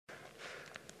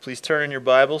Please turn in your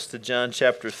Bibles to John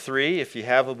chapter 3 if you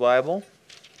have a Bible.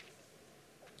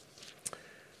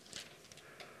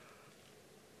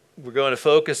 We're going to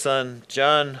focus on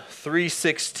John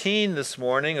 3:16 this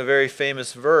morning, a very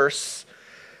famous verse,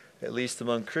 at least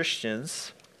among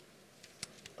Christians,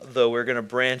 though we're going to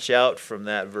branch out from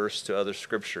that verse to other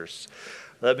scriptures.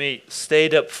 Let me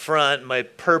state up front my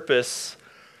purpose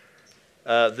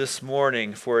this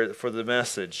morning for the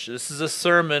message. This is a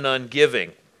sermon on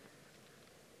giving.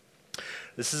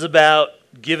 This is about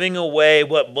giving away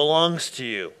what belongs to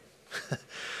you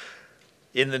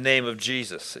in the name of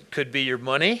Jesus. It could be your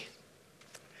money,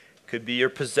 it could be your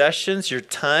possessions, your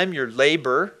time, your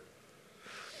labor,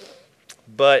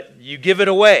 but you give it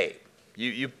away.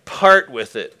 You part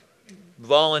with it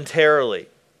voluntarily.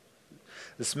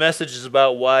 This message is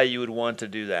about why you would want to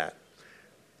do that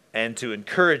and to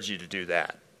encourage you to do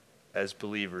that as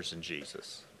believers in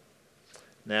Jesus.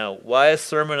 Now, why a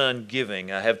sermon on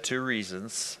giving? I have two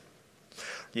reasons.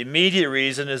 The immediate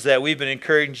reason is that we've been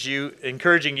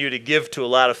encouraging you to give to a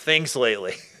lot of things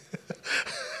lately.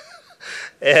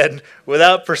 And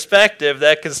without perspective,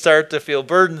 that can start to feel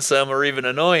burdensome or even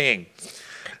annoying.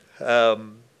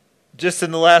 Just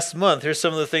in the last month, here's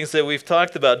some of the things that we've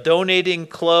talked about. Donating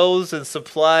clothes and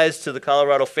supplies to the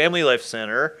Colorado Family Life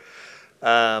Center,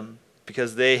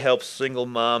 because they help single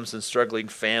moms and struggling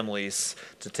families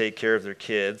to take care of their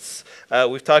kids.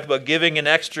 We've talked about giving an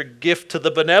extra gift to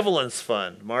the Benevolence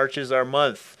Fund. March is our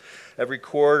month. Every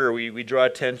quarter we draw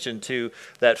attention to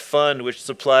that fund which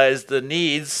supplies the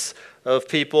needs of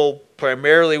people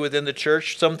primarily within the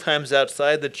church, sometimes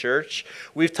outside the church.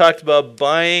 We've talked about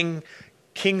buying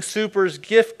King Soopers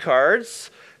gift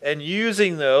cards and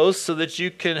using those so that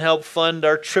you can help fund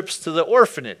our trips to the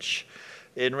orphanage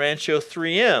in Rancho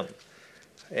 3M.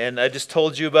 And I just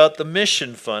told you about the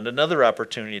Mission Fund, another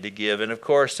opportunity to give. And of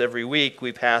course, every week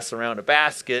we pass around a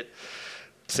basket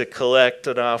to collect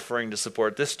an offering to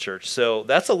support this church. So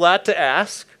that's a lot to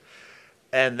ask.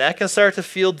 And that can start to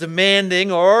feel demanding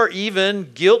or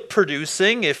even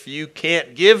guilt-producing if you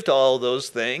can't give to all those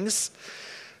things,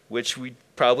 which we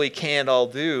probably can't all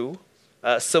do.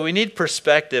 So we need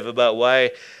perspective about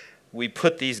why we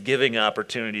put these giving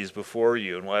opportunities before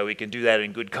you and why we can do that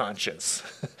in good conscience.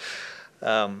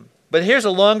 But here's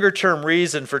a longer-term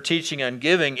reason for teaching on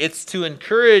giving. It's to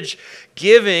encourage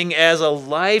giving as a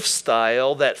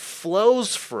lifestyle that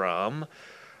flows from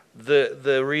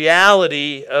the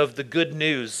reality of the good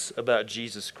news about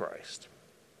Jesus Christ.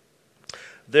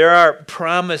 There are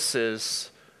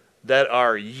promises that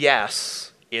are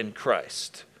yes in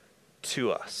Christ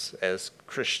to us as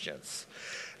Christians,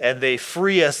 and they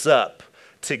free us up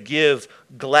to give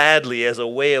gladly as a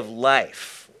way of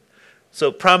life. So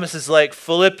promises like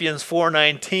Philippians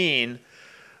 4:19,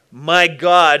 my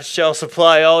God shall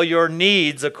supply all your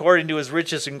needs according to his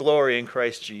riches and glory in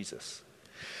Christ Jesus.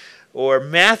 Or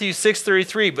Matthew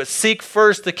 6:33, but seek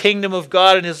first the kingdom of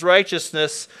God and his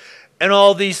righteousness, and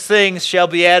all these things shall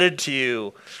be added to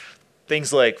you.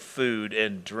 Things like food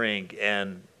and drink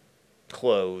and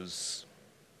clothes.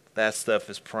 That stuff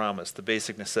is promised, the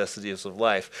basic necessities of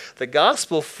life. The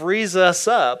gospel frees us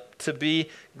up to be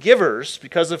givers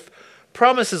because of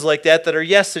promises like that are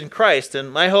yes in Christ.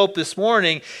 And my hope this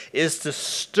morning is to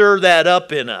stir that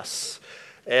up in us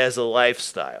as a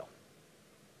lifestyle.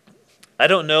 I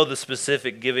don't know the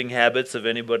specific giving habits of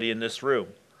anybody in this room,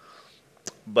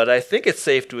 but I think it's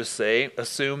safe to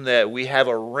assume that we have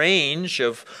a range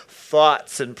of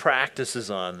thoughts and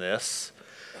practices on this.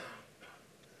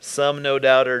 Some, no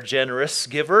doubt, are generous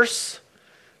givers,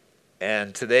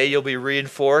 and today you'll be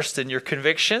reinforced in your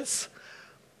convictions.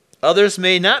 Others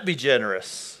may not be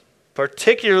generous,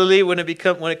 particularly when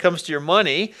it comes to your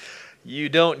money. You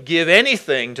don't give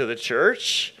anything to the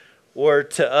church or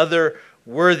to other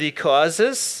worthy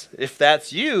causes. If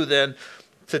that's you, then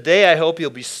today I hope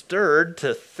you'll be stirred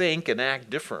to think and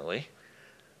act differently.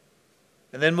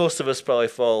 And then most of us probably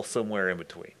fall somewhere in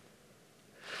between.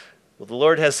 Well, the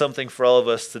Lord has something for all of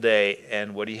us today,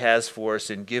 and what he has for us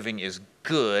in giving is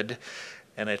good,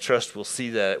 and I trust we'll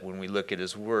see that when we look at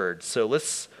his word. So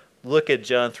let's look at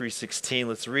John 3:16.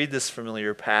 Let's read this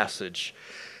familiar passage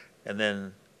and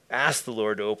then ask the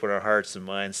Lord to open our hearts and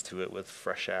minds to it with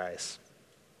fresh eyes.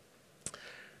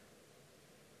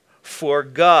 For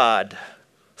God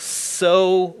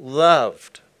so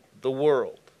loved the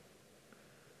world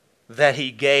that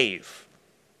he gave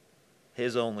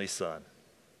his only Son,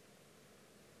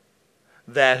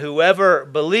 that whoever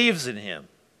believes in him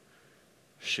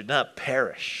should not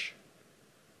perish,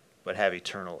 but have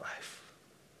eternal life.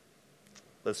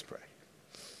 Let's pray.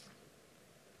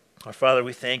 Our Father,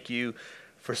 we thank you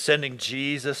for sending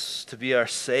Jesus to be our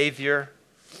Savior.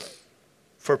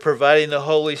 for providing the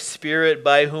Holy Spirit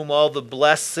by whom all the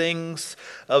blessings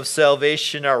of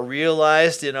salvation are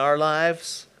realized in our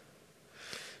lives.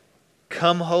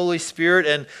 Come, Holy Spirit,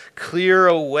 and clear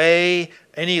away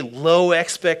any low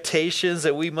expectations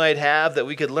that we might have, that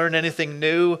we could learn anything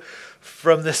new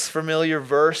from this familiar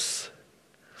verse.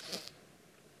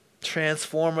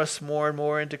 Transform us more and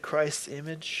more into Christ's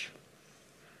image.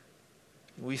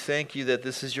 We thank you that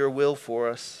this is your will for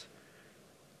us,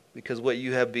 because what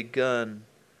you have begun,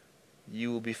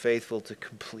 you will be faithful to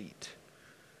complete.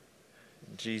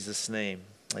 In Jesus' name,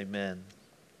 amen.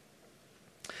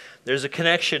 There's a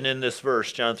connection in this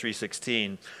verse, John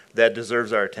 3:16, that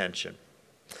deserves our attention.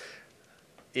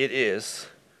 It is,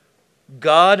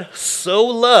 God so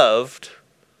loved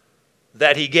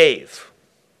that he gave.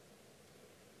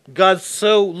 God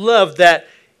so loved that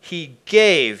he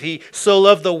gave. He so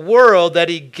loved the world that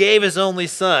he gave his only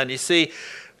son. You see,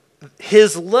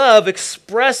 his love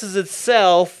expresses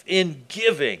itself in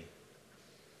giving.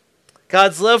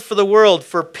 God's love for the world,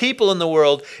 for people in the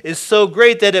world, is so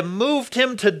great that it moved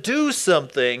him to do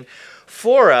something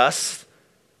for us,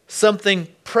 something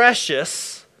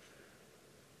precious.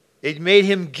 It made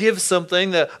him give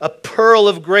something, a pearl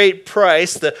of great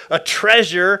price, a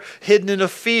treasure hidden in a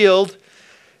field.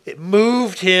 It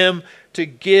moved him to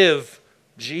give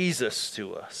Jesus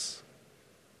to us.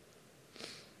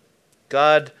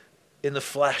 God in the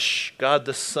flesh, God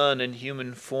the Son in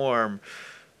human form.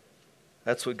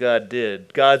 That's what God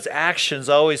did. God's actions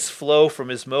always flow from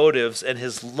his motives, and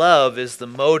his love is the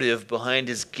motive behind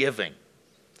his giving.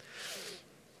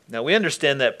 Now, we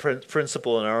understand that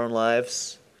principle in our own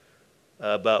lives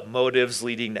about motives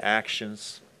leading to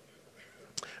actions.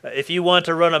 If you want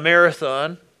to run a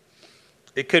marathon,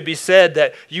 it could be said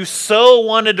that you so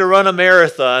wanted to run a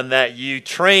marathon that you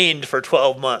trained for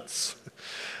 12 months.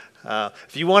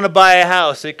 If you want to buy a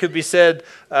house, it could be said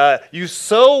you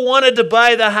so wanted to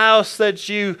buy the house that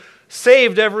you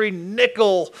saved every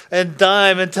nickel and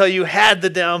dime until you had the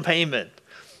down payment.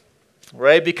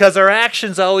 Right? Because our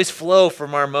actions always flow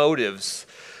from our motives.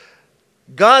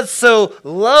 God so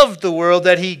loved the world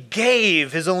that he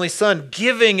gave his only son.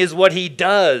 Giving is what he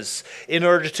does in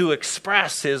order to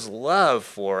express his love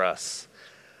for us.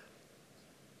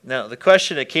 Now, the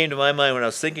question that came to my mind when I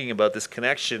was thinking about this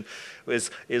connection is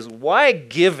why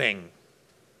giving?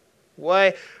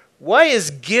 Why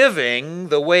is giving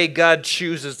the way God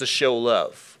chooses to show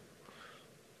love?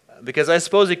 Because I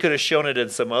suppose he could have shown it in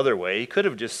some other way. He could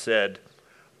have just said,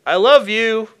 I love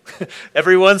you,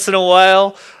 every once in a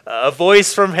while, a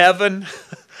voice from heaven.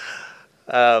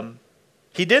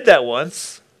 He did that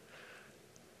once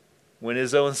when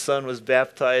his own son was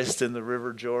baptized in the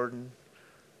River Jordan.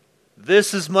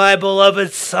 This is my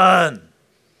beloved Son,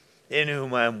 in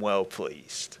whom I am well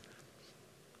pleased.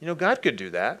 You know, God could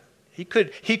do that. He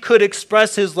could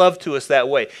express his love to us that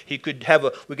way. We could have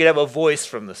a voice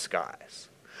from the skies.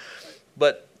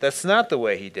 But that's not the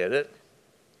way he did it.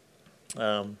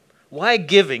 Why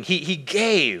giving? He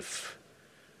gave.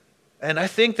 And I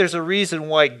think there's a reason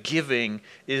why giving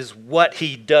is what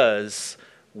he does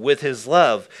with his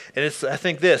love. And it's, I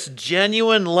think this,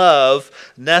 genuine love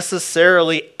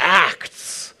necessarily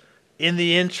acts in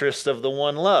the interest of the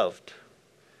one loved.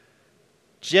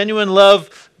 Genuine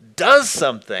love does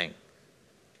something.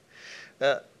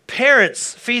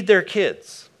 Parents feed their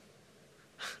kids,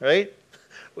 right?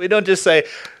 We don't just say,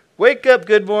 wake up,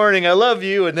 good morning, I love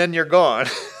you, and then you're gone.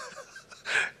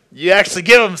 You actually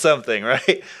give them something,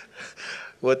 right?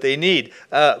 What they need.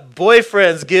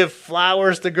 Boyfriends give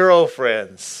flowers to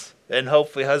girlfriends, and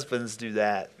hopefully husbands do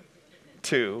that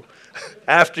too.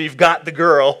 After you've got the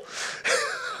girl,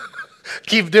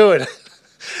 keep doing it.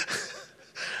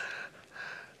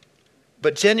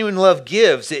 But genuine love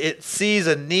gives. It sees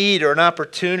a need or an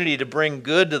opportunity to bring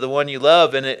good to the one you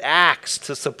love, and it acts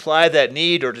to supply that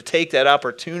need or to take that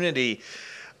opportunity.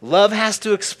 Love has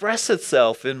to express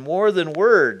itself in more than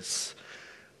words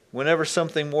whenever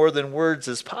something more than words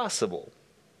is possible.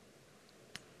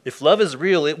 If love is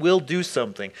real, it will do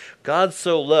something. God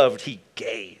so loved, he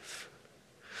gave.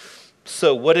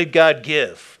 So what did God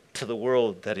give to the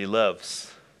world that he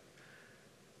loves?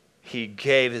 He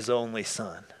gave his only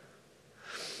son.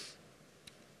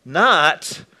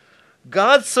 Not,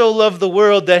 God so loved the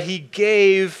world that he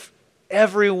gave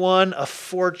everyone a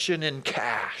fortune in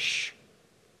cash.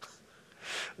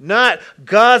 Not,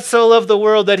 God so loved the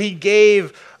world that he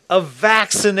gave a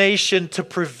vaccination to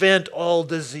prevent all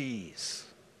disease.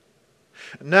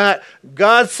 Not,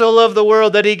 God so loved the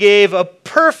world that he gave a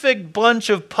perfect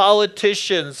bunch of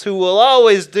politicians who will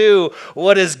always do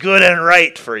what is good and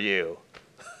right for you.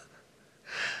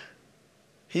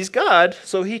 He's God,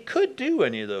 so he could do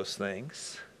any of those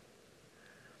things.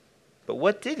 But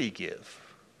what did he give?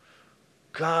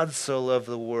 God so loved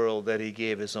the world that he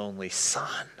gave his only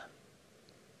Son.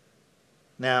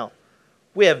 Now,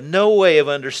 we have no way of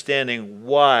understanding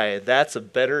why that's a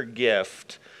better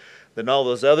gift than all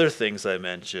those other things I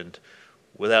mentioned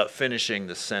without finishing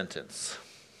the sentence.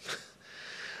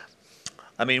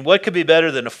 I mean, what could be better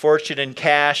than a fortune in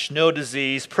cash, no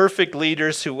disease, perfect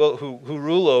leaders who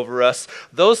rule over us?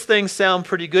 Those things sound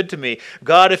pretty good to me.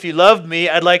 God, if you loved me,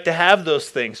 I'd like to have those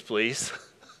things, please.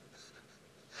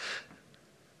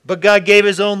 But God gave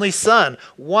his only Son.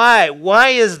 Why? Why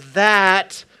is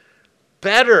that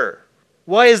better?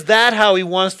 Why is that how he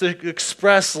wants to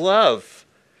express love?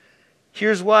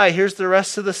 Here's why. Here's the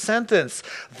rest of the sentence.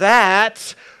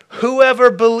 That whoever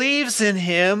believes in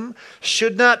him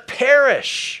should not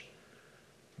perish,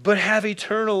 but have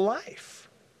eternal life.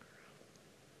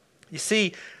 You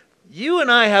see, you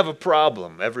and I have a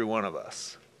problem, every one of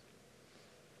us.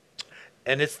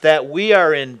 And it's that we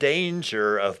are in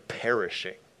danger of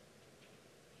perishing.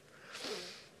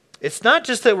 It's not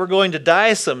just that we're going to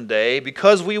die someday,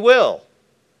 because we will.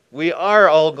 We are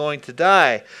all going to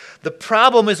die. The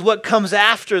problem is what comes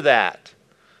after that.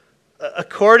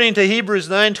 According to Hebrews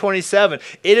 9:27,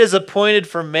 it is appointed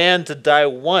for man to die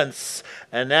once,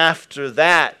 and after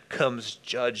that comes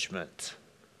judgment.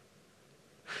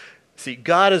 See,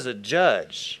 God is a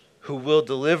judge who will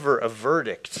deliver a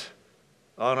verdict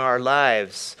on our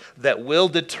lives that will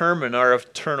determine our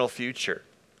eternal future.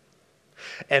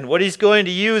 And what he's going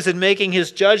to use in making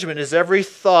his judgment is every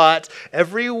thought,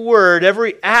 every word,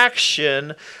 every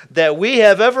action that we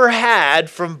have ever had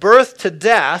from birth to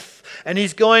death. And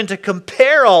he's going to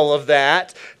compare all of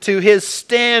that to his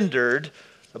standard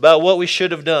about what we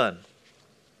should have done.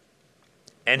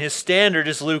 And his standard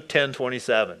is Luke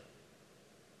 10:27.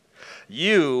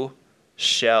 You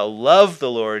shall love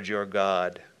the Lord your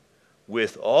God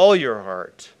with all your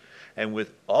heart, and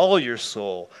with all your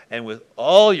soul, and with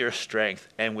all your strength,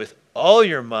 and with all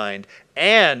your mind,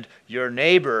 and your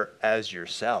neighbor as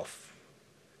yourself.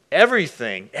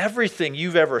 Everything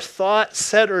you've ever thought,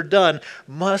 said, or done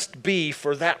must be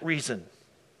for that reason.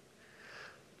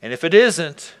 And if it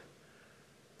isn't,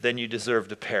 then you deserve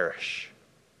to perish.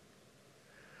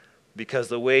 Because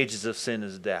the wages of sin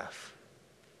is death.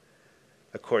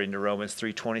 According to Romans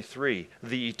 3:23,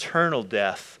 the eternal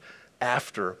death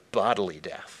after bodily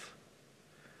death.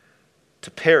 To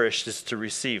perish is to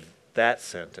receive that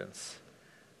sentence,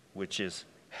 which is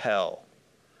hell.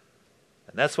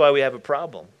 And that's why we have a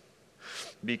problem.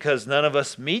 Because none of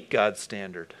us meet God's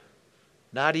standard.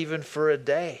 Not even for a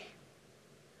day.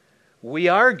 We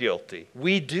are guilty.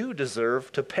 We do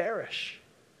deserve to perish.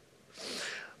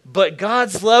 But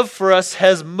God's love for us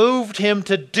has moved him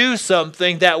to do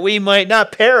something that we might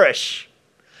not perish.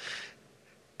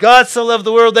 God so loved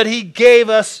the world that he gave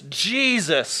us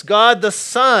Jesus, God the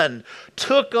Son,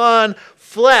 took on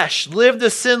flesh, lived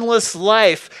a sinless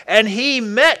life, and he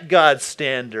met God's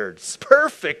standards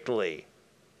perfectly.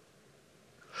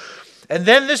 And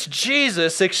then this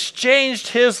Jesus exchanged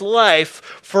his life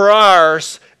for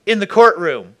ours in the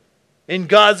courtroom, in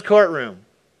God's courtroom.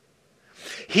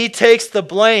 He takes the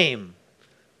blame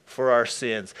for our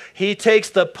sins. He takes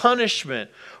the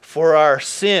punishment for our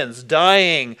sins,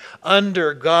 dying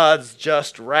under God's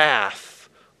just wrath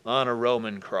on a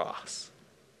Roman cross.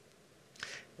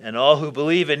 And all who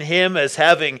believe in him as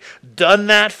having done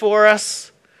that for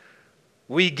us,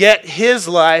 we get his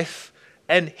life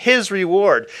and his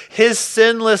reward. His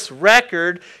sinless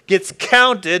record gets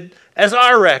counted as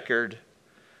our record.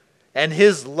 And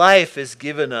his life is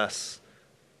given us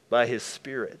by his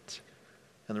Spirit.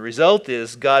 And the result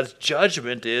is God's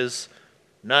judgment is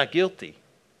not guilty.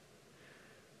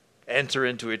 Enter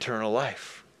into eternal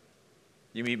life.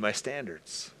 You meet my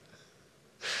standards.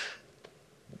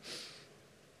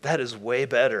 That is way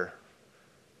better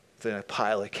than a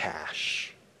pile of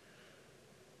cash,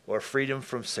 or freedom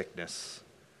from sickness,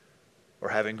 or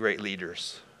having great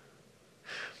leaders.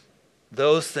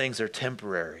 Those things are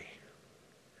temporary.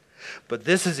 But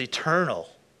this is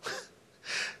eternal.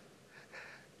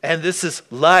 And this is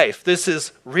life. This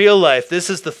is real life.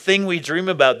 This is the thing we dream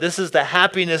about. This is the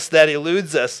happiness that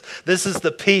eludes us. This is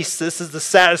the peace. This is the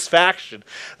satisfaction.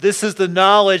 This is the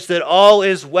knowledge that all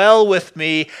is well with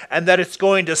me and that it's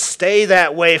going to stay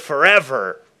that way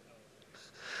forever.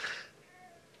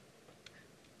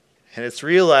 And it's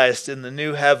realized in the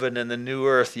new heaven and the new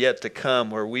earth yet to come,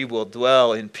 where we will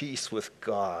dwell in peace with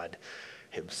God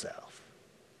himself.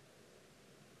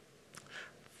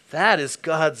 That is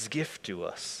God's gift to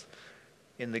us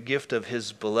in the gift of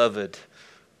his beloved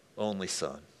only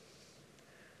Son.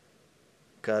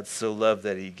 God so loved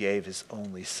that he gave his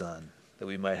only Son that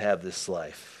we might have this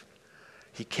life.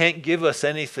 He can't give us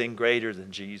anything greater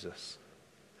than Jesus.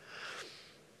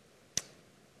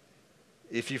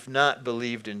 If you've not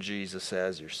believed in Jesus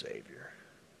as your Savior,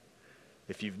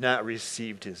 if you've not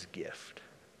received his gift,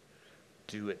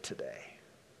 do it today.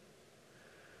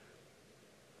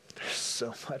 There's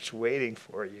so much waiting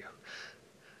for you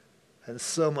and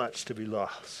so much to be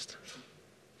lost.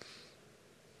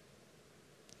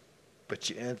 But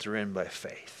you enter in by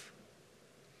faith.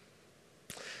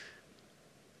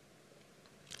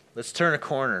 Let's turn a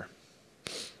corner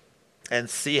and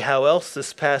see how else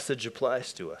this passage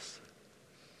applies to us.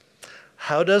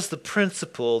 How does the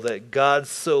principle that God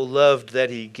so loved that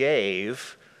he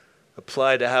gave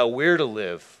apply to how we're to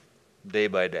live day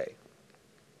by day?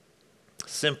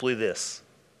 Simply this: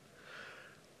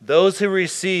 those who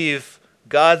receive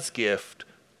God's gift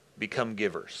become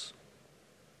givers.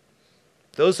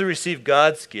 Those who receive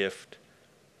God's gift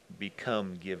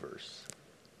become givers.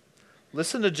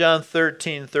 Listen to John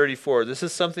 13:34. This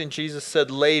is something Jesus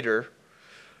said later,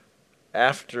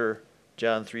 after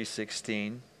John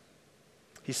 3:16.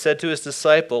 He said to his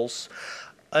disciples,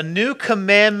 "A new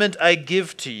commandment I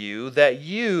give to you, that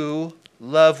you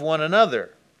love one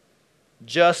another,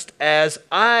 just as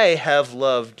I have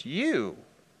loved you.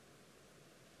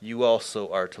 You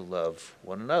also are to love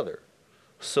one another."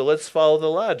 So let's follow the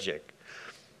logic.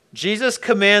 Jesus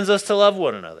commands us to love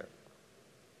one another.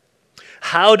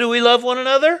 How do we love one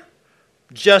another?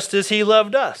 Just as he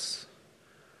loved us.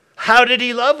 How did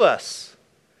he love us?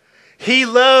 He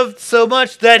loved so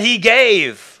much that he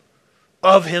gave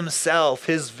of himself,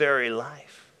 his very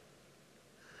life.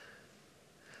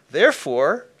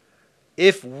 Therefore,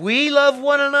 if we love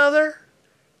one another,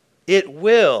 it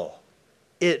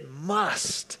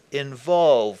must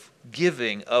involve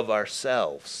giving of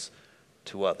ourselves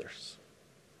to others.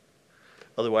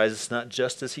 Otherwise, it's not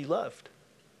just as he loved.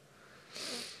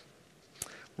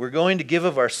 We're going to give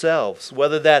of ourselves,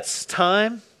 whether that's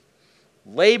time,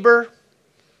 labor,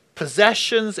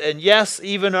 possessions, and yes,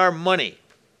 even our money.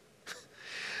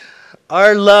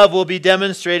 Our love will be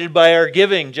demonstrated by our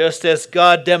giving, just as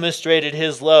God demonstrated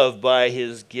his love by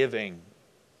his giving,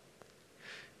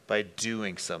 by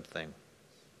doing something.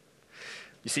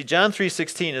 You see, John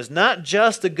 3:16 is not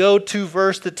just a go-to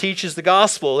verse that teaches the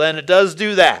gospel, and it does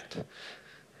do that.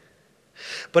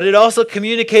 But it also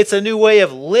communicates a new way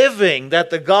of living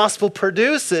that the gospel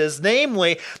produces,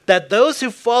 namely, that those who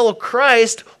follow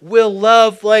Christ will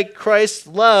love like Christ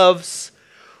loves.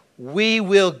 We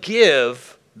will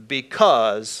give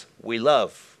because we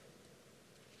love.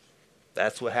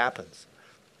 That's what happens.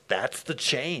 That's the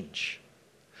change.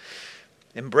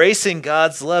 Embracing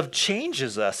God's love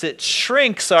changes us. It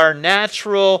shrinks our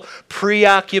natural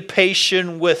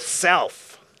preoccupation with self.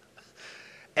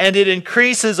 And it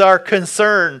increases our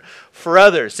concern for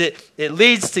others. It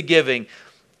leads to giving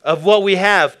of what we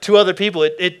have to other people.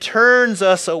 It turns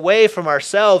us away from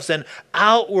ourselves and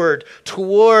outward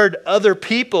toward other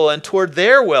people and toward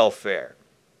their welfare.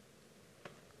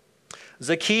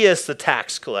 Zacchaeus, the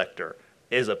tax collector,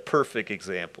 is a perfect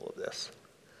example of this.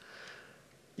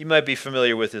 You might be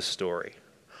familiar with his story.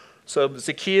 So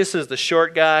Zacchaeus is the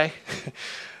short guy.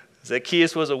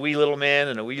 Zacchaeus was a wee little man,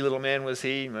 and a wee little man was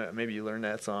he. Maybe you learned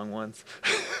that song once.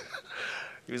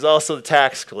 He was also the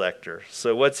tax collector.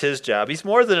 So what's his job? He's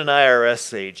more than an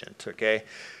IRS agent, okay?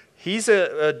 He's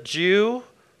a Jew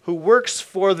who works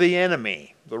for the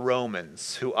enemy, the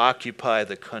Romans, who occupy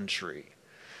the country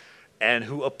and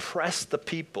who oppress the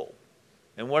people.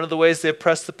 And one of the ways they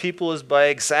oppress the people is by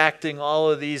exacting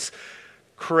all of these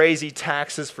crazy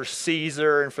taxes for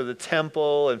Caesar and for the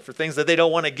temple and for things that they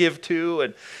don't want to give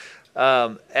to.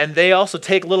 And they also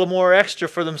take a little more extra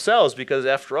for themselves because,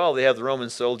 after all, they have the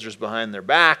Roman soldiers behind their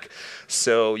back,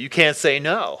 so you can't say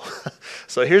no.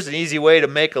 So here's an easy way to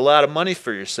make a lot of money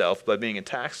for yourself by being a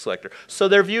tax collector. So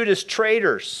they're viewed as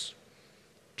traitors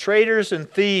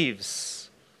and thieves.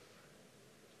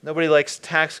 Nobody likes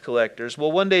tax collectors.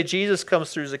 Well, one day Jesus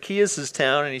comes through Zacchaeus'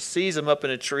 town, and he sees him up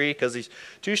in a tree because he's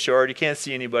too short. He can't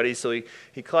see anybody, so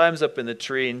he climbs up in the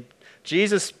tree, and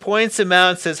Jesus points him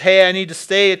out and says, "Hey, I need to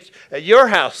stay at your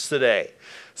house today."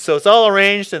 So it's all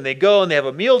arranged, and they go and they have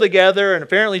a meal together, and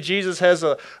apparently Jesus has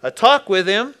a talk with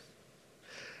him.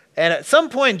 And at some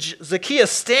point,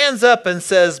 Zacchaeus stands up and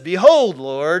says, "Behold,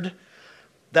 Lord,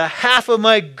 the half of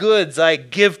my goods I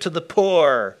give to the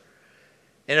poor.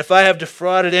 And if I have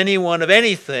defrauded anyone of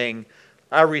anything,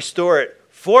 I restore it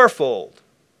fourfold."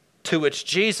 To which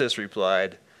Jesus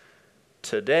replied,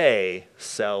 "Today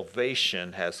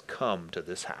salvation has come to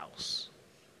this house."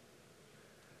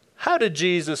 How did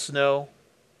Jesus know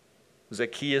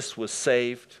Zacchaeus was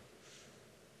saved,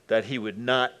 that he would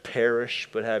not perish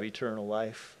but have eternal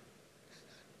life?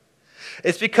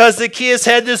 It's because Zacchaeus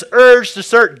had this urge to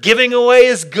start giving away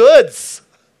his goods.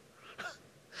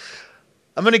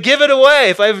 I'm going to give it away.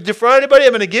 If I defraud anybody,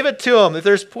 I'm going to give it to them. If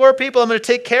there's poor people, I'm going to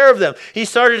take care of them. He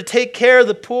started to take care of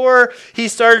the poor. He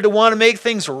started to want to make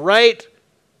things right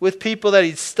with people that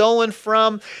he'd stolen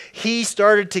from. He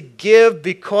started to give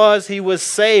because he was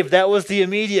saved. That was the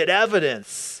immediate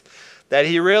evidence that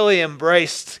he really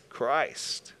embraced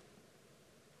Christ.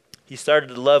 He started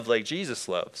to love like Jesus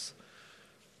loves.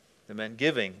 It meant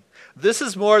giving. This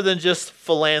is more than just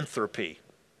philanthropy,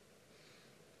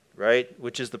 right?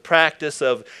 Which is the practice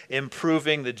of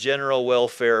improving the general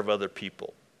welfare of other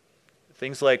people.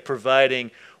 Things like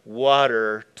providing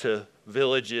water to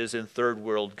villages in third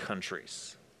world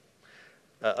countries.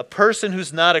 A person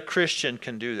who's not a Christian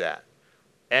can do that.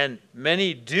 And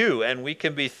many do, and we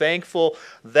can be thankful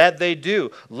that they do.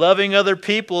 Loving other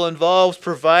people involves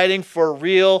providing for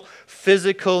real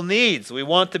physical needs. We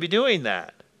want to be doing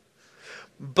that.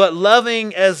 But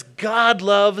loving as God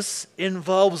loves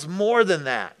involves more than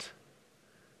that.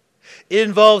 It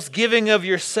involves giving of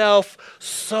yourself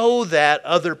so that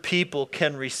other people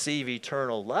can receive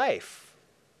eternal life.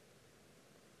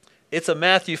 It's a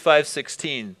Matthew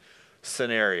 5:16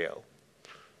 scenario.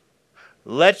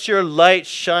 Let your light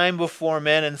shine before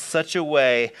men in such a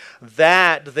way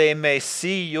that they may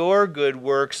see your good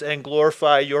works and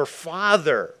glorify your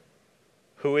Father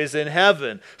who is in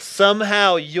heaven.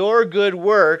 Somehow your good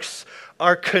works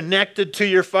are connected to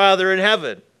your Father in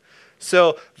heaven.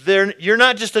 So you're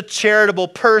not just a charitable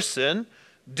person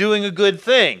doing a good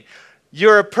thing.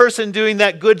 You're a person doing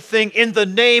that good thing in the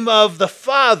name of the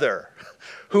Father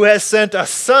who has sent a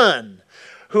Son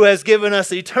who has given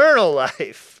us eternal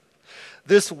life.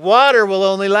 This water will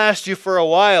only last you for a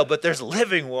while, but there's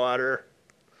living water.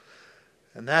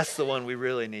 And that's the one we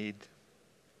really need.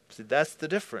 See, that's the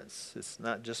difference. It's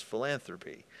not just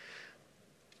philanthropy.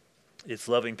 It's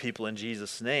loving people in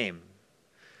Jesus' name.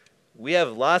 We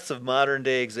have lots of modern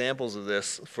day examples of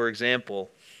this. For example,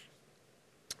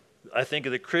 I think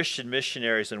of the Christian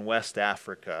missionaries in West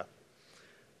Africa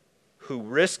who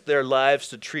risked their lives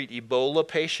to treat Ebola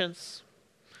patients.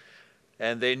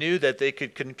 And they knew that they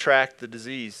could contract the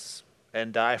disease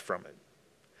and die from it.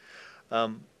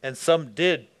 And some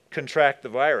did contract the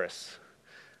virus,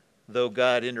 though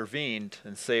God intervened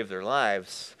and saved their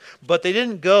lives. But they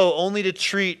didn't go only to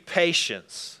treat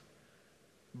patients,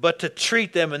 but to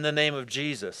treat them in the name of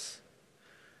Jesus.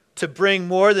 To bring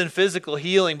more than physical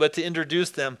healing, but to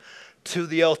introduce them to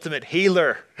the ultimate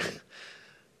healer,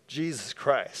 Jesus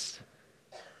Christ.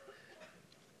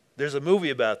 There's a movie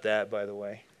about that, by the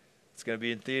way. It's going to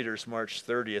be in theaters March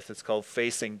 30th. It's called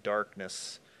Facing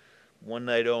Darkness. One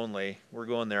night only. We're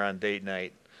going there on date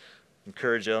night.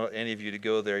 Encourage any of you to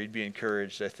go there. You'd be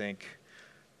encouraged, I think,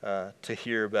 to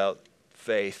hear about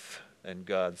faith and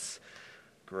God's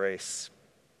grace.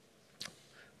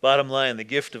 Bottom line, the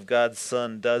gift of God's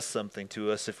Son does something to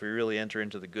us if we really enter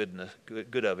into the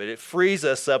good of it. It frees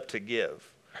us up to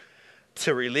give,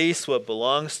 to release what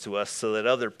belongs to us so that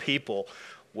other people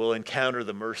will encounter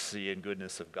the mercy and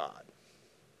goodness of God.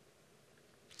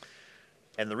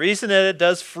 And the reason that it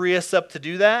does free us up to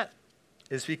do that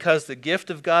is because the gift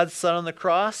of God's Son on the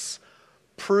cross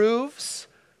proves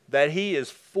that He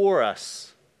is for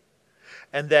us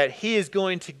and that He is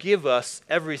going to give us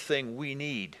everything we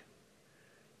need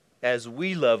as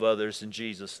we love others in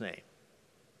Jesus' name.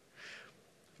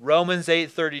 Romans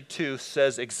 8:32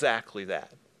 says exactly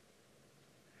that.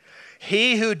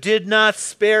 He who did not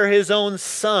spare His own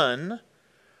Son,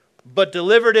 but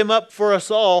delivered Him up for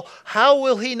us all, how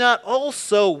will He not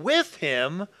also with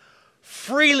Him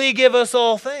freely give us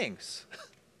all things?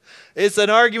 It's an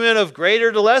argument of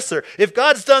greater to lesser. If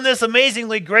God's done this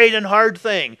amazingly great and hard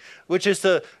thing, which is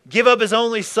to give up His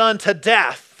only Son to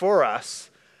death for us,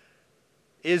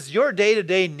 is your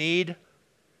day-to-day need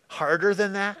harder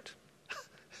than that?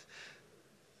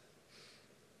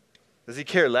 Does He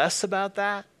care less about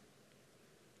that?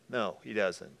 No, He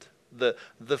doesn't.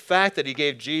 The fact that He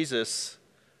gave Jesus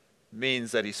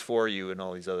means that He's for you in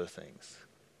all these other things.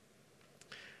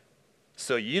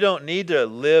 So you don't need to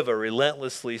live a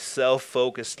relentlessly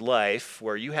self-focused life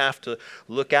where you have to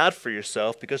look out for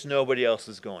yourself because nobody else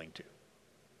is going to.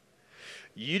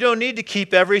 You don't need to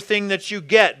keep everything that you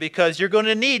get because you're going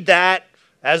to need that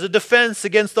as a defense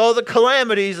against all the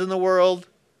calamities in the world.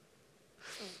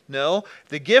 No,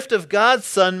 the gift of God's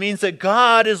Son means that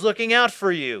God is looking out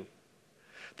for you.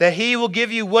 That He will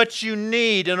give you what you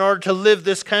need in order to live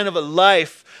this kind of a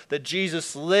life that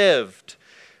Jesus lived.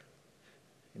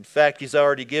 In fact, He's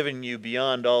already given you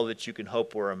beyond all that you can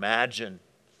hope or imagine.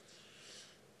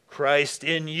 Christ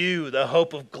in you, the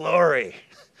hope of glory.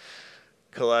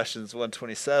 Colossians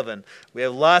 1:27. We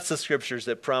have lots of scriptures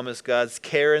that promise God's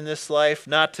care in this life,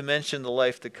 not to mention the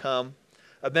life to come.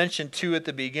 I mentioned 2 at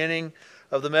the beginning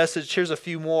of the message. Here's a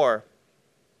few more.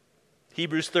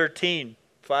 Hebrews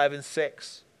 13:5 and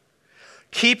 6.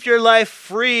 Keep your life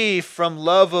free from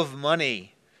love of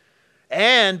money,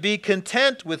 and be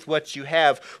content with what you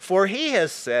have. For he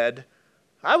has said,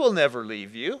 I will never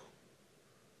leave you,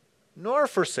 nor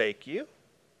forsake you.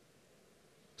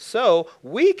 So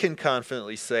we can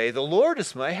confidently say, the Lord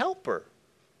is my helper.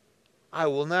 I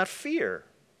will not fear.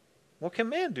 What can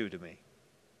man do to me?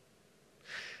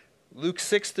 Luke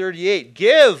 6:38,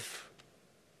 give,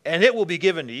 and it will be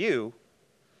given to you.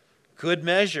 Good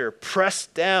measure,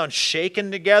 pressed down,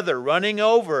 shaken together, running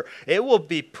over. It will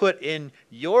be put in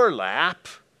your lap.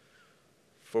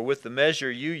 For with the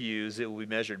measure you use, it will be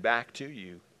measured back to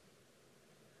you.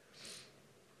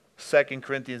 2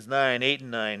 Corinthians 9:8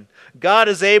 and 9. God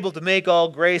is able to make all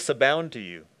grace abound to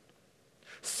you,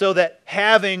 so that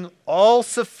having all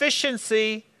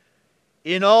sufficiency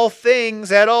in all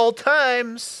things at all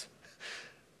times,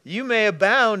 you may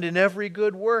abound in every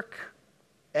good work.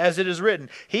 As it is written,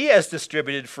 he has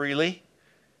distributed freely.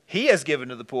 He has given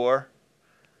to the poor.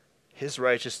 His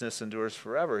righteousness endures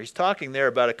forever. He's talking there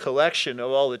about a collection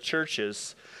of all the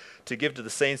churches to give to the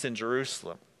saints in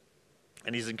Jerusalem.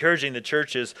 And he's encouraging the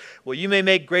churches, well, you may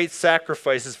make great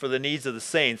sacrifices for the needs of the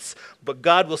saints, but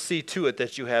God will see to it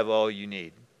that you have all you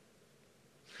need.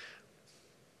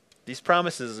 These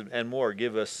promises and more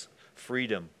give us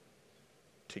freedom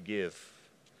to give.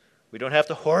 We don't have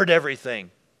to hoard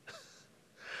everything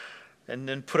and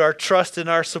then put our trust in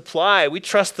our supply. We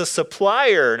trust the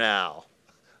supplier now.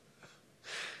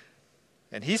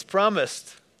 And he's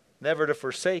promised never to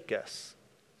forsake us.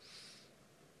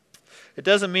 It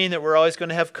doesn't mean that we're always going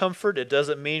to have comfort. It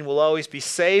doesn't mean we'll always be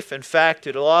safe. In fact,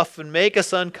 it'll often make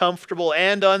us uncomfortable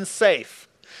and unsafe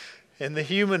in the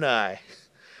human eye.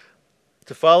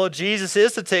 To follow Jesus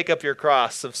is to take up your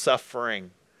cross of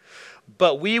suffering.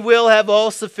 But we will have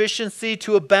all sufficiency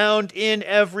to abound in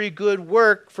every good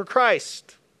work for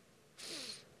Christ.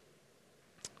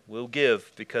 We'll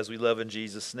give because we love in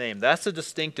Jesus' name. That's a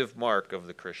distinctive mark of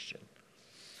the Christian.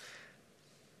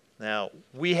 Now,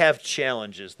 we have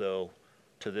challenges, though,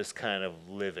 to this kind of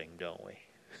living, don't we?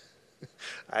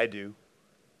 I do.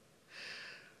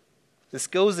 This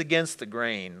goes against the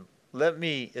grain. Let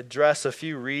me address a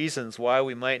few reasons why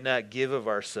we might not give of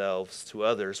ourselves to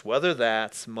others, whether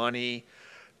that's money,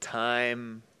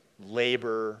 time,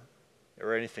 labor,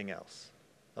 or anything else.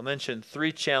 I'll mention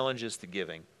 3 challenges to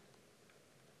giving.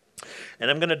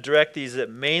 And I'm going to direct these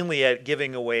mainly at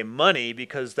giving away money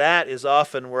because that is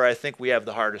often where I think we have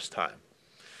the hardest time.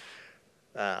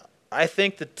 I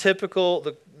think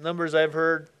the numbers I've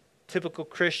heard, typical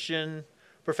Christian,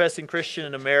 professing Christian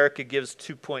in America gives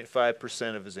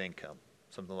 2.5% of his income,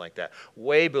 something like that.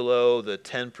 Way below the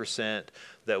 10%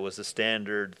 that was the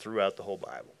standard throughout the whole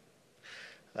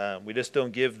Bible. We just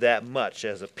don't give that much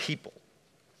as a people.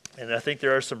 And I think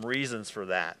there are some reasons for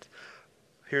that.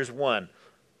 Here's one.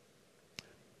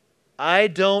 I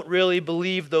don't really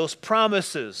believe those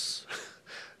promises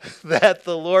that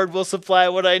the Lord will supply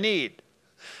what I need.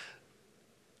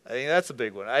 I think that's a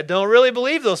big one. I don't really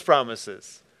believe those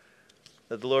promises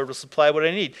that the Lord will supply what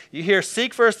I need. You hear,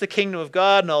 seek first the kingdom of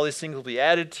God and all these things will be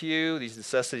added to you, these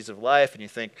necessities of life, and you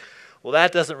think, well,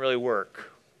 that doesn't really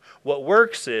work. What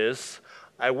works is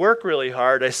I work really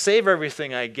hard, I save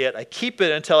everything I get, I keep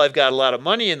it until I've got a lot of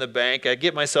money in the bank, I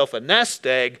get myself a nest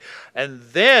egg, and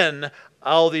then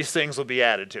all these things will be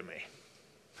added to me.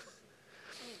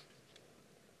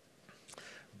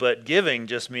 But giving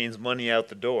just means money out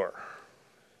the door,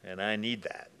 and I need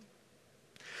that.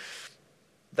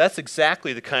 That's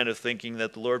exactly the kind of thinking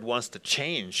that the Lord wants to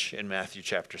change in Matthew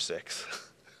chapter 6.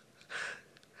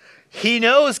 He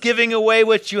knows giving away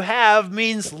what you have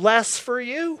means less for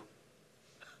you.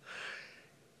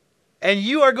 And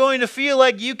you are going to feel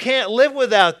like you can't live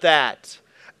without that.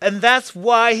 And that's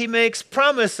why he makes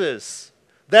promises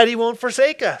that he won't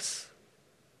forsake us.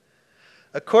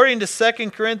 According to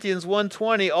 2 Corinthians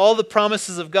 1:20, all the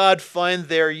promises of God find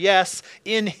their yes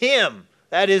in him.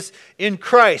 That is, in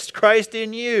Christ, Christ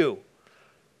in you.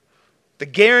 The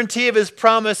guarantee of his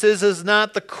promises is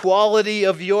not the quality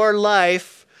of your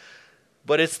life,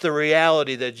 but it's the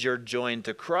reality that you're joined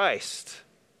to Christ.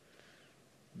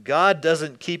 God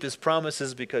doesn't keep his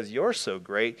promises because you're so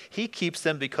great. He keeps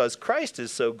them because Christ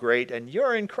is so great and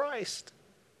you're in Christ.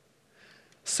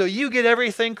 So you get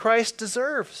everything Christ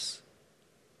deserves.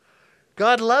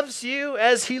 God loves you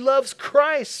as he loves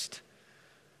Christ.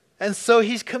 And so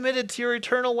he's committed to your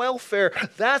eternal welfare.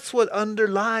 That's what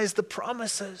underlies the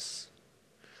promises.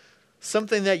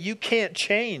 something that you can't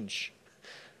change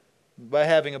by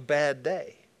having a bad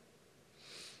day.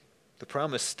 The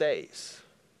promise stays,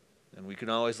 and we can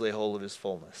always lay hold of his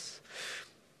fullness.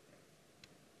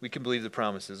 We can believe the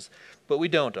promises, but we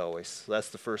don't always. That's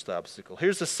the first obstacle.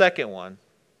 Here's the second one.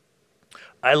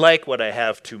 I like what I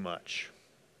have too much.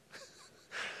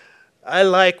 I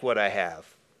like what I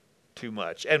have too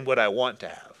much and what I want to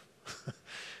have.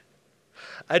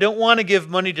 I don't want to give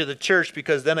money to the church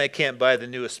because then I can't buy the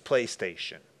newest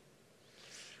PlayStation.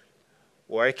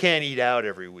 Or I can't eat out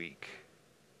every week.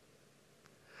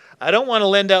 I don't want to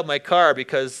lend out my car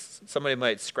because somebody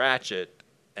might scratch it,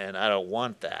 and I don't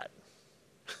want that.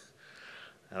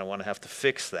 I don't want to have to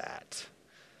fix that.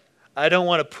 I don't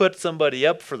want to put somebody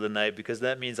up for the night because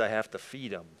that means I have to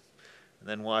feed them and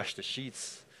then wash the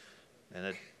sheets. And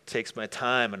it takes my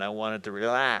time, and I wanted to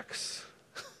relax.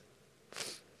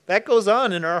 That goes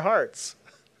on in our hearts.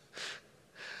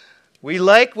 We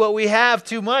like what we have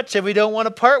too much, and we don't want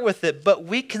to part with it. But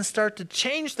we can start to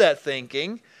change that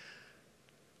thinking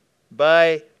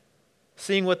by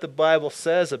seeing what the Bible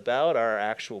says about our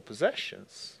actual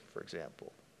possessions, for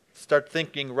example. Start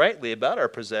thinking rightly about our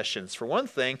possessions. For one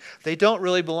thing, they don't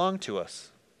really belong to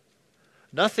us.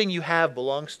 Nothing you have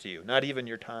belongs to you, not even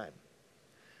your time.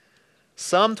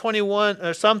 Psalm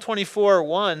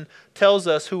 24:1 tells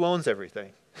us who owns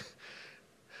everything.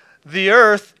 The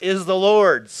earth is the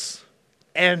Lord's,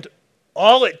 and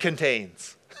all it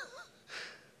contains.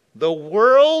 The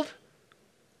world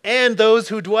and those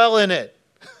who dwell in it.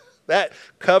 That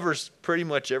covers pretty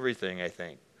much everything, I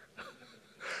think.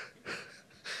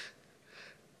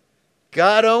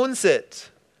 God owns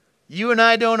it. You and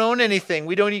I don't own anything.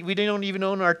 We don't even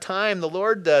own our time. The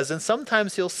Lord does. And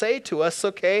sometimes he'll say to us,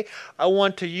 okay, I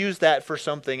want to use that for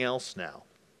something else now.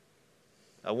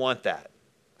 I want that.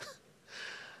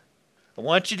 I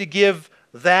want you to give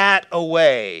that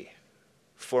away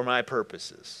for my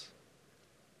purposes.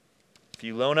 If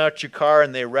you loan out your car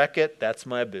and they wreck it, that's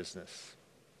my business.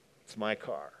 It's my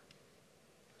car.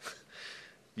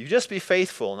 You just be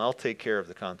faithful and I'll take care of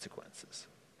the consequences.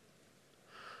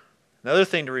 Another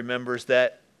thing to remember is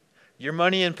that your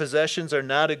money and possessions are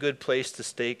not a good place to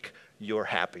stake your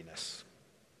happiness.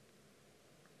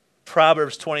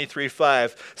 Proverbs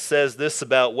 23:5 says this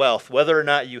about wealth. Whether or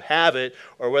not you have it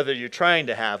or whether you're trying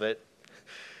to have it,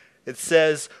 it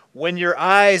says, when your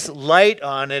eyes light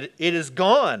on it, it is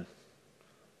gone.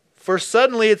 For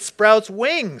suddenly it sprouts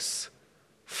wings,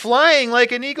 flying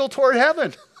like an eagle toward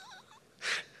heaven.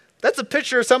 That's a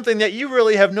picture of something that you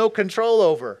really have no control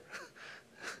over.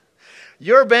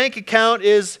 Your bank account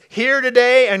is here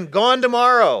today and gone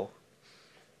tomorrow,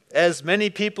 as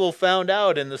many people found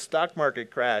out in the stock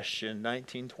market crash in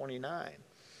 1929.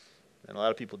 And a lot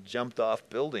of people jumped off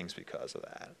buildings because of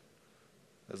that,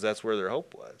 because that's where their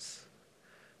hope was.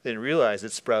 They didn't realize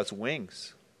it sprouts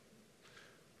wings.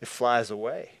 It flies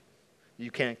away. You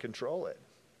can't control it.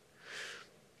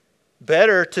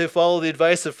 Better to follow the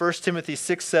advice of 1 Timothy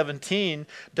 6:17.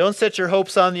 Don't set your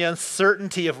hopes on the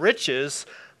uncertainty of riches,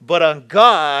 but on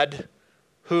God,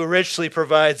 who richly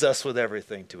provides us with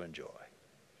everything to enjoy.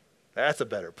 That's a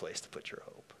better place to put your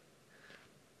hope.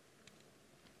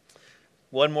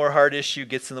 One more hard issue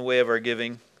gets in the way of our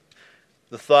giving.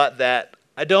 The thought that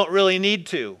I don't really need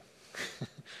to.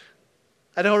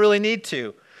 I don't really need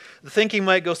to. The thinking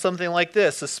might go something like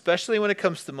this, especially when it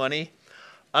comes to money.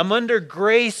 I'm under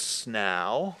grace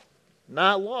now,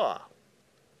 not law.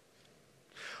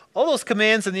 All those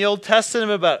commands in the Old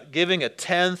Testament about giving a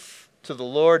tenth to the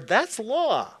Lord, that's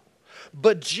law.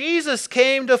 But Jesus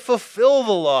came to fulfill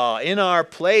the law in our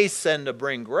place and to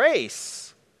bring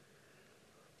grace.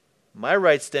 My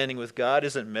right standing with God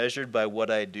isn't measured by what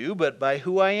I do, but by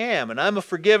who I am. And I'm a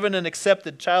forgiven and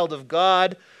accepted child of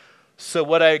God, so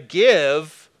what I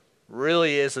give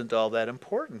really isn't all that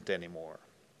important anymore.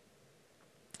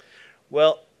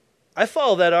 Well, I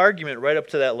follow that argument right up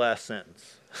to that last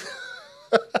sentence.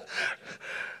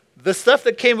 The stuff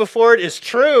that came before it is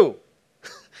true.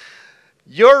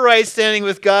 Your right standing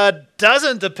with God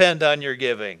doesn't depend on your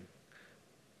giving.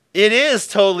 It is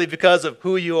totally because of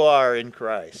who you are in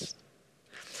Christ.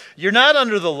 You're not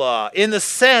under the law in the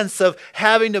sense of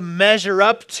having to measure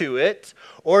up to it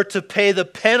or to pay the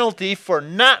penalty for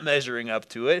not measuring up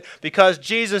to it, because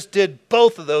Jesus did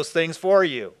both of those things for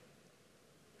you.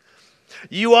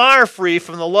 You are free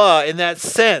from the law in that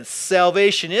sense.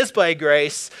 Salvation is by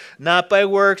grace, not by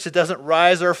works. It doesn't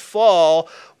rise or fall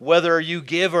whether you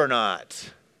give or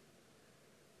not.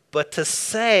 But to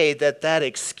say that that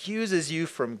excuses you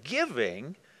from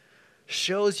giving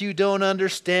shows you don't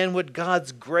understand what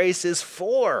God's grace is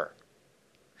for.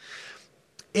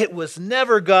 It was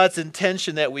never God's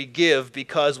intention that we give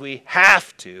because we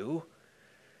have to.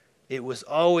 It was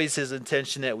always his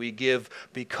intention that we give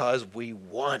because we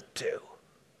want to.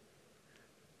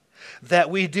 That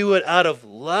we do it out of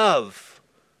love,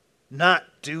 not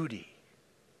duty.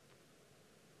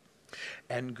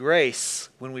 And grace,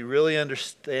 when we really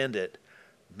understand it,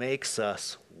 makes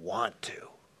us want to.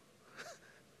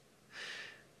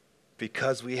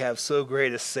 Because we have so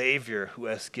great a Savior who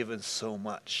has given so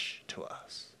much to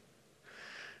us.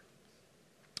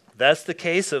 That's the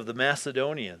case of the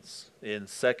Macedonians in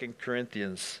 2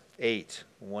 Corinthians 8,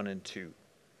 1 and 2.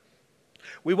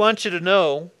 We want you to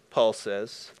know, Paul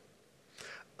says,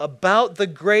 about the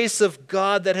grace of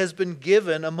God that has been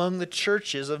given among the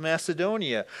churches of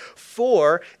Macedonia.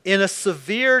 For in a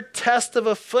severe test of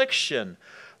affliction,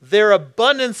 their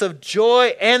abundance of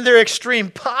joy and their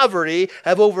extreme poverty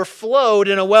have overflowed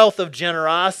in a wealth of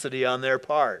generosity on their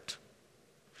part.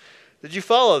 Did you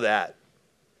follow that?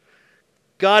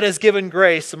 God has given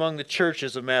grace among the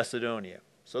churches of Macedonia.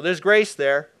 So there's grace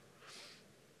there.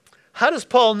 How does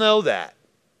Paul know that?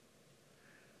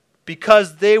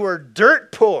 Because they were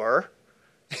dirt poor,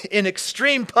 in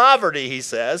extreme poverty, he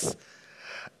says,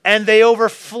 and they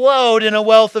overflowed in a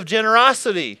wealth of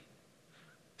generosity.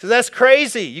 So that's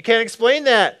crazy. You can't explain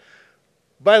that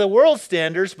by the world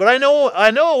standards, but I know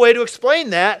a way to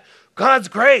explain that. God's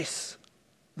grace.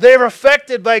 They were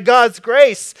affected by God's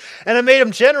grace, and it made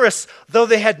them generous, though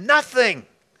they had nothing.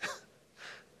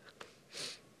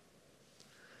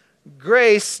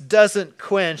 Grace doesn't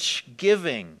quench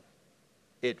giving.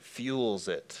 It fuels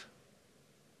it.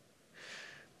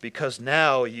 Because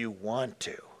now you want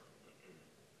to.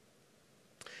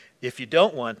 If you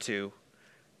don't want to,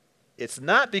 it's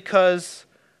not because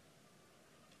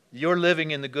you're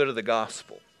living in the good of the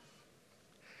gospel.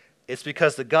 It's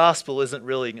because the gospel isn't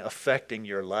really affecting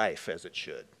your life as it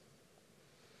should.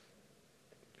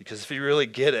 Because if you really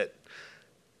get it,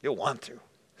 you'll want to.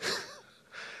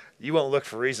 You won't look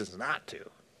for reasons not to.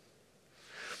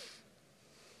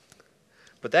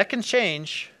 But that can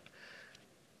change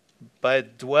by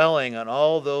dwelling on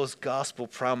all those gospel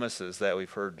promises that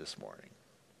we've heard this morning.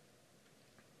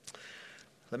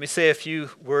 Let me say a few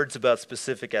words about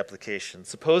specific applications.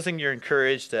 Supposing you're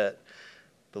encouraged that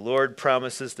the Lord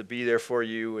promises to be there for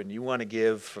you and you want to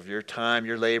give of your time,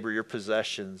 your labor, your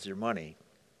possessions, your money.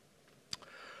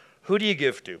 Who do you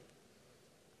give to?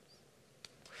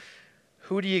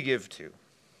 Who do you give to?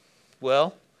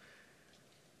 Well,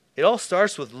 it all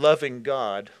starts with loving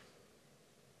God.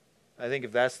 I think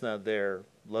if that's not there,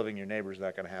 loving your neighbor is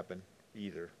not going to happen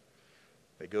either.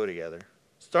 They go together. It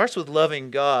starts with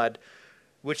loving God,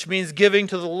 which means giving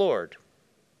to the Lord.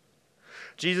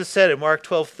 Jesus said in Mark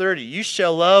 12:30, "You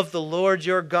shall love the Lord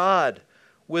your God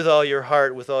with all your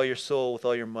heart, with all your soul, with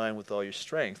all your mind, with all your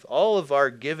strength." All of our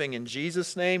giving in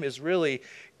Jesus' name is really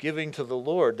giving to the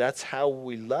Lord. That's how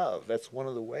we love. That's one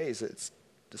of the ways it's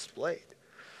displayed.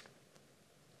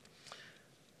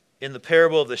 In the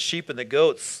parable of the sheep and the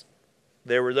goats,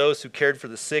 there were those who cared for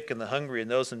the sick and the hungry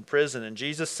and those in prison. And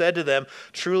Jesus said to them,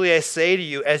 "Truly I say to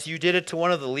you, as you did it to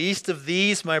one of the least of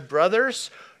these, my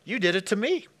brothers, you did it to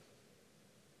me."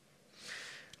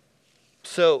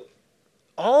 So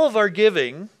all of our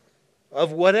giving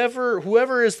of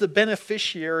whoever is the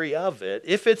beneficiary of it,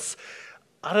 if it's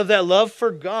out of that love for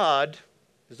God,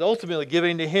 is ultimately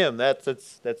giving to him.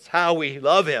 That's how we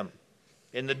love him,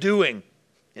 in the doing,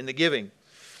 in the giving.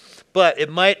 But it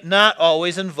might not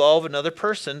always involve another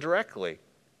person directly.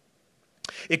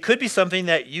 It could be something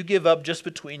that you give up just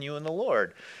between you and the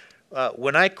Lord.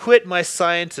 When I quit my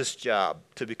scientist job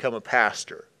to become a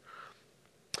pastor,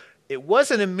 it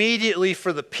wasn't immediately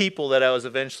for the people that I was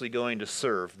eventually going to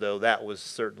serve, though that was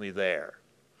certainly there.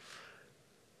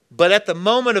 But at the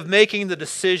moment of making the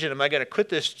decision, am I going to quit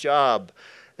this job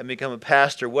and become a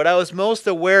pastor, what I was most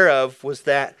aware of was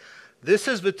that this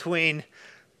is between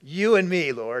you and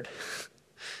me, Lord.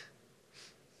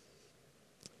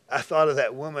 I thought of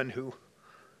that woman who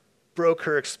broke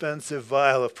her expensive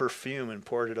vial of perfume and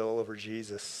poured it all over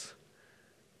Jesus.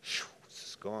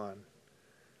 It's gone.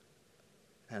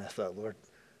 And I thought, Lord,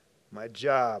 my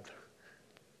job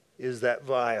is that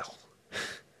vial.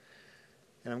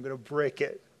 And I'm going to break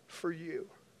it for you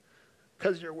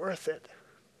because you're worth it.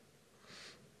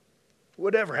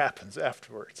 Whatever happens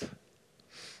afterwards.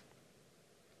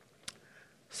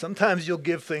 Sometimes you'll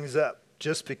give things up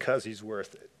just because he's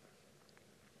worth it.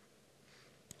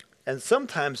 And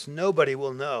sometimes nobody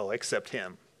will know except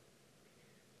him.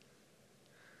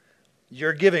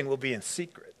 Your giving will be in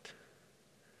secret.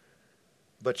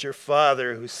 But your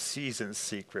Father who sees in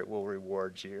secret will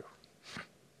reward you.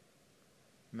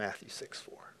 Matthew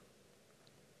 6:4.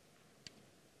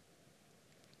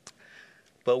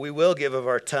 But we will give of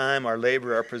our time, our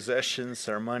labor, our possessions,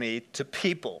 our money to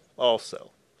people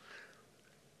also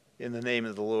in the name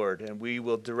of the Lord. And we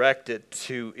will direct it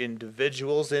to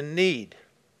individuals in need,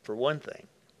 for one thing.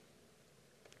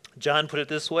 John put it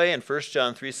this way in 1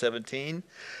 John 3:17,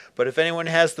 "But if anyone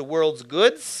has the world's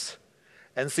goods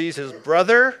and sees his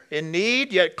brother in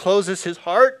need, yet closes his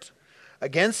heart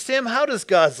against him, how does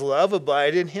God's love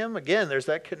abide in him?" Again, there's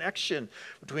that connection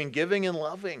between giving and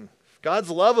loving. If God's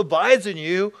love abides in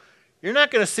you, you're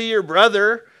not going to see your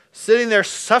brother sitting there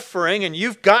suffering and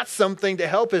you've got something to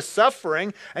help his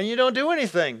suffering and you don't do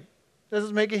anything.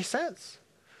 Doesn't make any sense.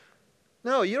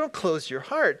 No, you don't close your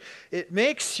heart. It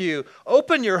makes you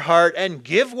open your heart and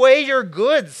give away your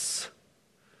goods.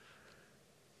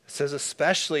 It says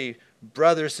especially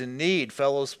brothers in need,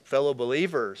 fellow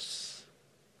believers.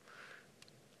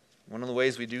 One of the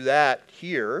ways we do that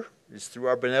here is through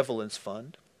our benevolence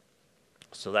fund.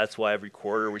 So that's why every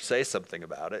quarter we say something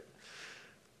about it,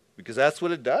 because that's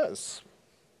what it does.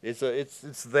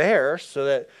 It's there so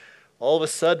that all of a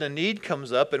sudden a need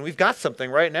comes up and we've got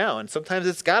something right now, and sometimes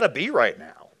it's got to be right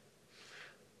now.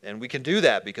 And we can do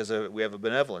that because we have a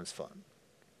benevolence fund.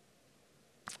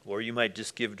 Or you might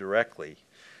just give directly.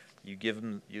 You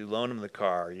loan them the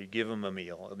car, you give them a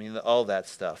meal. I mean, all that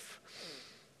stuff.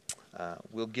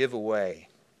 We'll give away.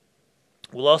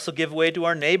 We'll also give away to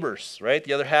our neighbors, right?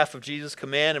 The other half of Jesus'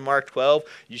 command in Mark 12,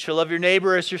 you shall love your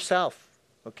neighbor as yourself,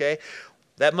 okay?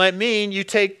 That might mean you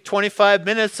take 25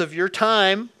 minutes of your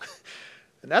time,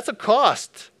 and that's a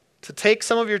cost. To take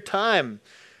some of your time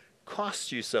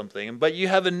costs you something. But you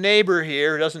have a neighbor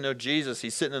here who doesn't know Jesus.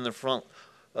 He's sitting in the front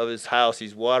of his house.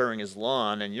 He's watering his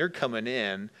lawn, and you're coming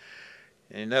in,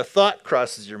 and a thought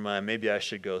crosses your mind. Maybe I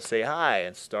should go say hi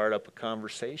and start up a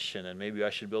conversation, and maybe I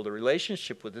should build a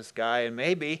relationship with this guy, and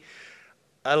maybe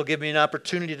that'll give me an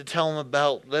opportunity to tell him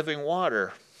about living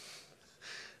water.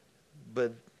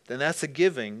 But then that's a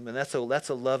giving, and that's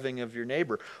a loving of your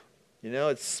neighbor. You know,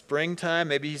 it's springtime.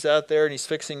 Maybe he's out there and he's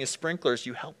fixing his sprinklers.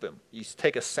 You help him. You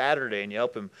take a Saturday and you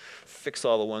help him fix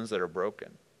all the ones that are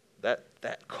broken.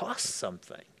 That costs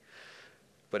something.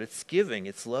 But it's giving.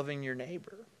 It's loving your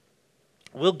neighbor.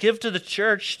 We'll give to the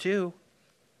church too,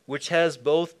 which has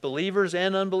both believers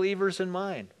and unbelievers in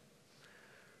mind.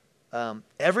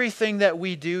 Everything that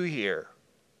we do here,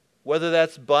 whether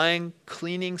that's buying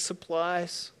cleaning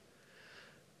supplies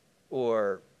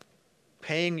or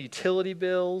paying utility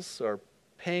bills or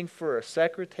paying for a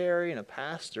secretary and a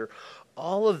pastor,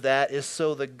 all of that is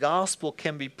so the gospel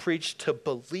can be preached to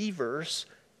believers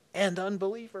and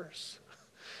unbelievers.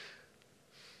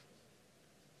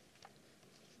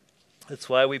 That's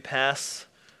why we pass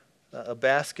a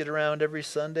basket around every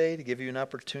Sunday to give you an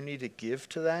opportunity to give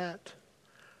to that.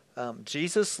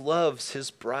 Jesus loves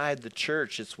his bride, the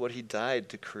church. It's what he died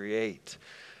to create.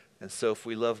 And so if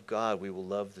we love God, we will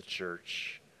love the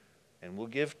church. And we'll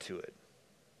give to it.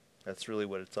 That's really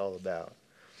what it's all about.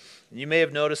 And you may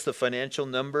have noticed the financial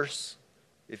numbers.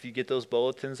 If you get those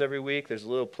bulletins every week, there's a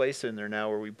little place in there now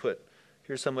where we put,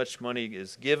 here's how much money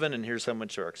is given and here's how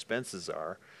much our expenses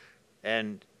are.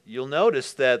 And you'll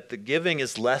notice that the giving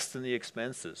is less than the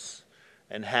expenses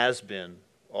and has been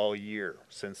all year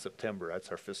since September. That's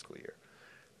our fiscal year.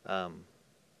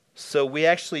 So we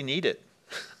actually need it.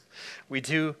 We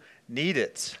do need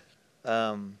it.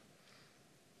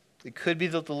 It could be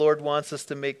that the Lord wants us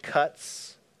to make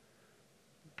cuts.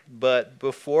 But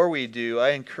before we do, I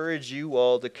encourage you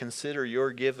all to consider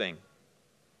your giving.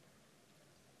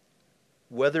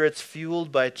 Whether it's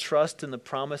fueled by trust in the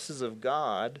promises of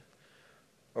God,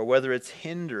 or whether it's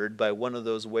hindered by one of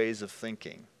those ways of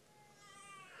thinking.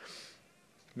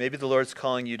 Maybe the Lord's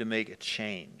calling you to make a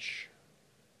change.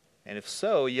 And if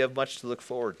so, you have much to look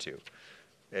forward to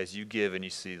as you give and you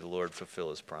see the Lord fulfill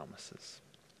his promises.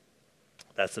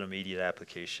 That's an immediate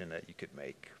application that you could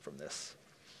make from this.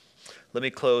 Let me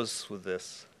close with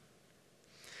this.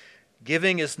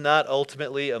 Giving is not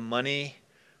ultimately a money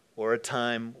or a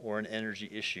time or an energy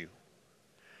issue.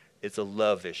 It's a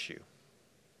love issue.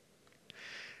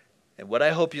 And what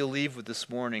I hope you'll leave with this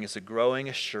morning is a growing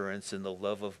assurance in the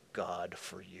love of God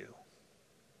for you.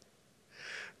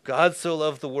 God so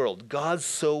loved the world. God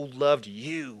so loved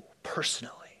you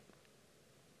personally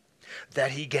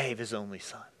that he gave his only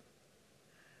Son.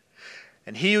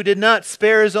 And he who did not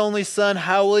spare his only Son,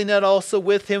 how will he not also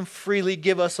with him freely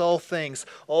give us all things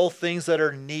that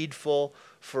are needful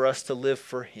for us to live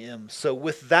for him? So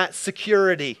with that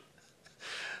security,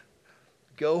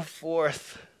 go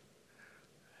forth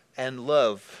and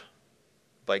love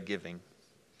by giving,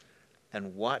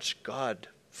 and watch God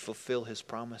fulfill his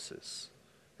promises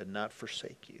and not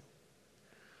forsake you.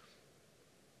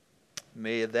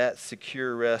 May that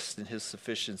secure rest in his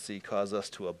sufficiency cause us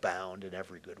to abound in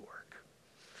every good work.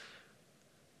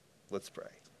 Let's pray.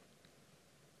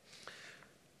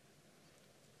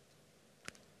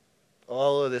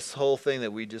 All of this whole thing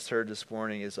that we just heard this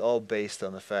morning is all based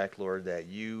on the fact, Lord, that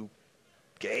you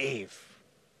gave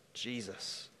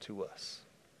Jesus to us.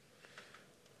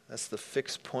 That's the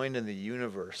fixed point in the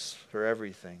universe for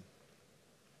everything.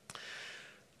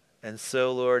 And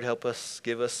so, Lord, help us,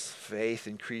 give us faith,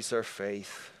 increase our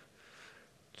faith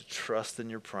to trust in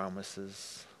your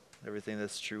promises, everything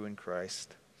that's true in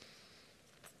Christ.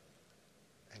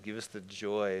 And give us the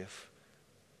joy of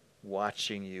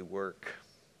watching you work.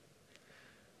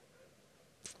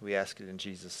 We ask it in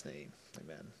Jesus' name.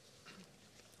 Amen.